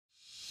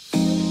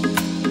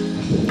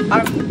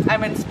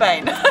I'm in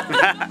Spain.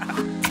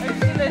 It's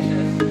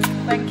delicious.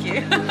 Thank you.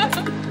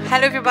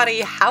 Hello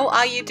everybody, how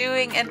are you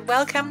doing? And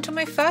welcome to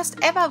my first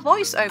ever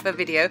voiceover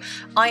video.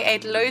 I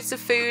ate loads of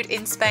food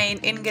in Spain,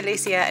 in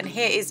Galicia, and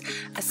here is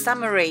a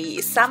summary,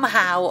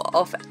 somehow,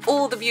 of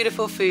all the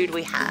beautiful food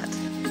we had.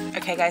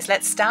 Okay guys,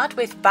 let's start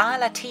with Bar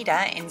La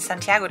Tida in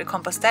Santiago de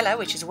Compostela,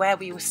 which is where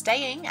we were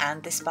staying,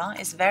 and this bar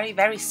is very,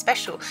 very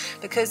special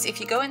because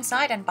if you go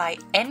inside and buy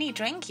any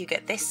drink, you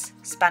get this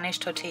Spanish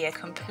tortilla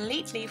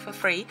completely for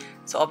free.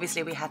 So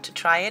obviously we had to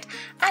try it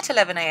at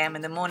 11 AM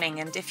in the morning,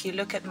 and if you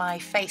look at my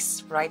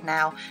face right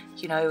now,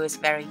 you know it was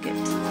very good.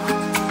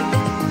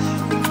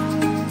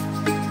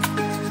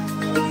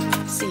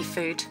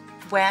 Seafood.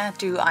 Where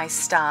do I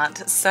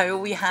start? So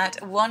we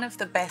had one of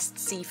the best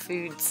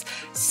seafoods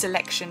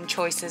selection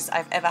choices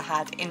I've ever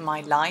had in my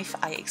life.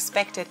 I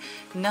expected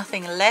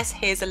nothing less.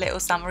 Here's a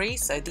little summary.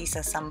 So these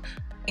are some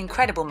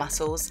incredible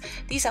mussels.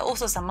 These are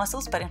also some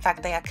mussels, but in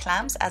fact they are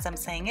clams as I'm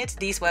saying it.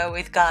 These were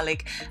with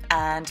garlic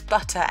and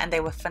butter and they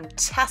were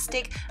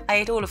fantastic. I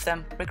ate all of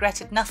them,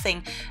 regretted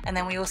nothing. And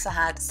then we also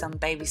had some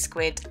baby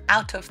squid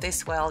out of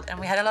this world, and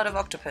we had a lot of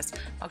octopus.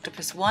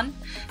 Octopus 1.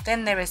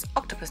 Then there is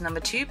octopus number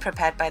 2,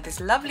 prepared by this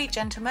lovely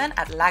gentleman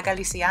at La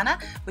Galiciana,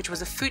 which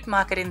was a food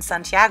market in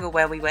Santiago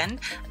where we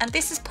went. And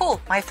this is Paul,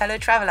 my fellow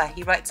traveler.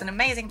 He writes an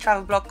amazing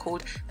travel blog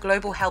called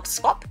Global Help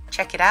Swap.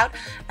 Check it out.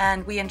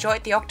 And we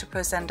enjoyed the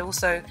octopus and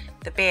also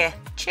the beer.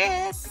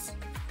 Cheers!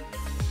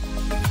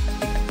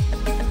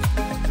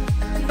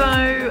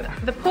 So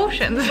the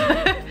portions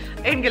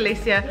in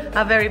Galicia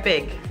are very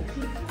big.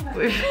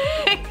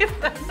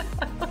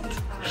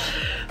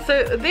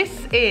 So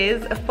this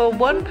is for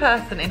one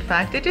person, in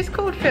fact. It is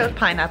called filled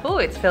pineapple.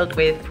 It's filled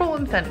with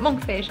prawns and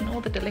monkfish and all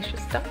the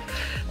delicious stuff.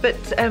 But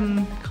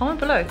comment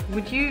below,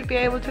 would you be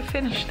able to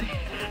finish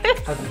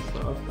this?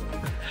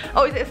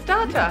 Oh, is it a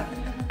starter?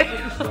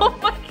 Oh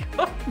my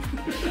god.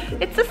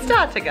 It's a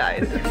starter,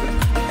 guys.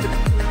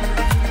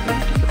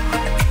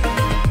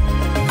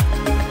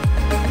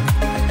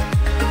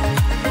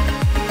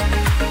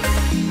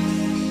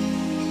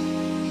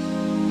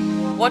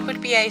 What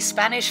would be a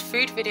Spanish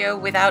food video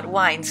without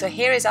wine? So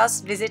here is us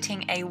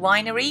visiting a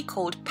winery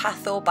called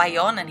Pazo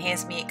Bayón, and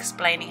here's me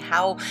explaining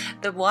how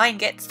the wine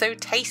gets so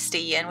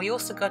tasty. And we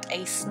also got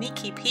a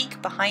sneaky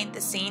peek behind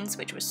the scenes,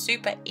 which was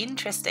super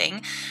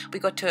interesting. We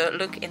got to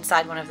look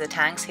inside one of the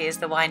tanks. Here's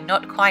the wine,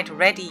 not quite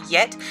ready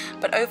yet,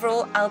 but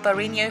overall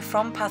Albarino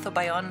from Pazo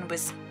Bayón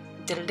was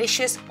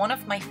delicious. One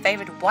of my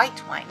favorite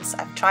white wines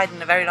I've tried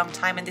in a very long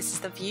time, and this is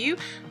the view.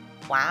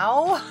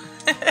 Wow.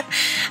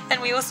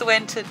 And we also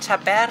went to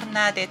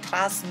Taberna de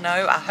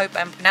Trasno, I hope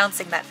I'm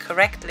pronouncing that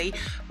correctly,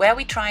 where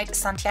we tried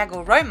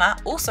Santiago Roma,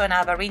 also in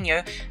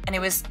Albarino, and it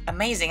was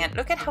amazing. And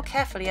look at how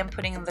carefully I'm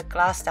putting the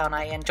glass down.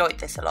 I enjoyed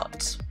this a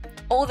lot.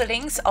 All the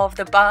links of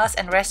the bars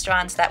and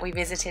restaurants that we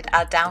visited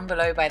are down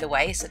below, by the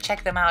way, so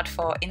check them out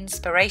for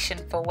inspiration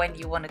for when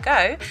you want to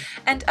go.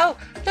 And oh,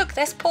 look,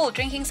 there's Paul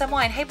drinking some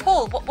wine. Hey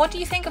Paul, what do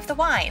you think of the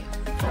wine?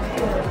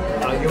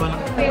 You're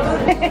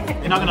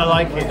not going to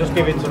like it, just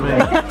give it to me.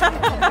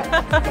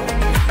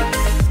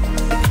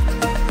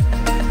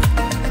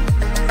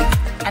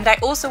 And I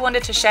also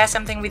wanted to share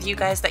something with you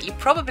guys that you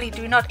probably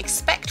do not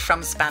expect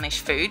from Spanish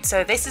food.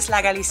 So this is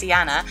La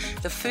Galiciana,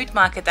 the food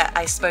market that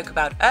I spoke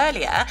about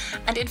earlier.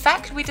 And in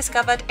fact, we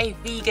discovered a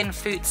vegan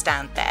food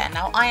stand there.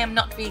 Now, I am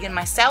not vegan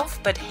myself,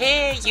 but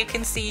here you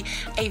can see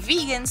a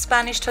vegan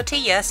Spanish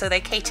tortilla. So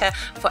they cater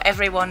for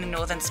everyone in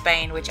northern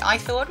Spain, which I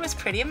thought was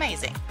pretty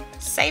amazing.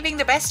 Saving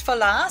the best for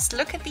last,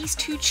 look at these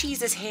two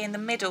cheeses here in the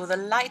middle, the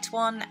light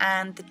one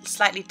and the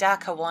slightly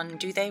darker one.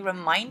 Do they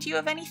remind you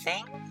of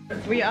anything?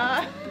 We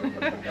are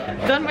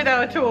done with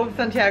our tour of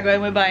Santiago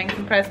and we're buying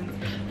some presents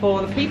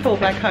for the people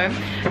back home.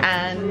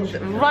 And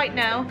right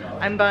now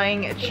I'm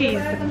buying a cheese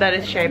that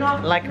is shaped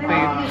like a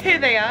boob. Here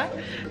they are.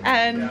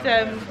 And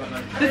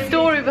the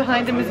story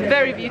behind them is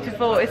very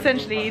beautiful.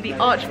 Essentially, the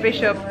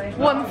Archbishop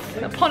once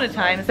upon a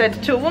time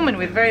said to a woman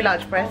with very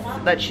large breasts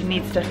that she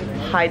needs to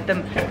hide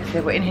them because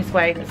they were in his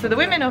way. So the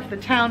women of the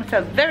town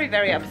felt very,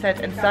 very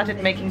upset and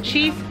started making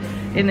cheese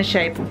in the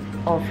shape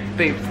of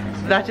boobs.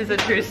 That is a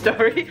true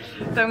story.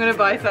 So I'm going to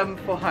buy some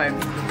for home.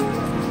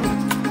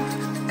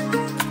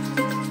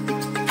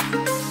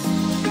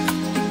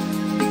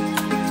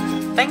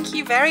 Thank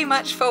you very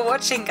much for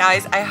watching,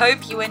 guys. I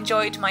hope you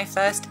enjoyed my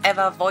first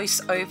ever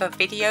voiceover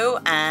video,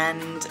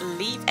 and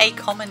leave a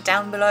comment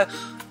down below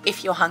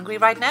if you're hungry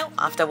right now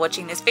after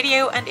watching this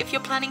video, and if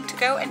you're planning to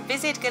go and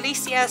visit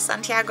Galicia,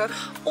 Santiago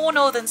or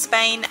northern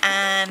Spain.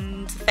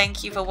 And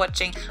thank you for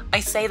watching. I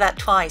say that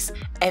twice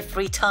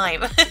every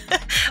time.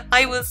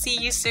 I will see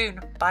you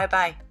soon. Bye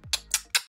bye.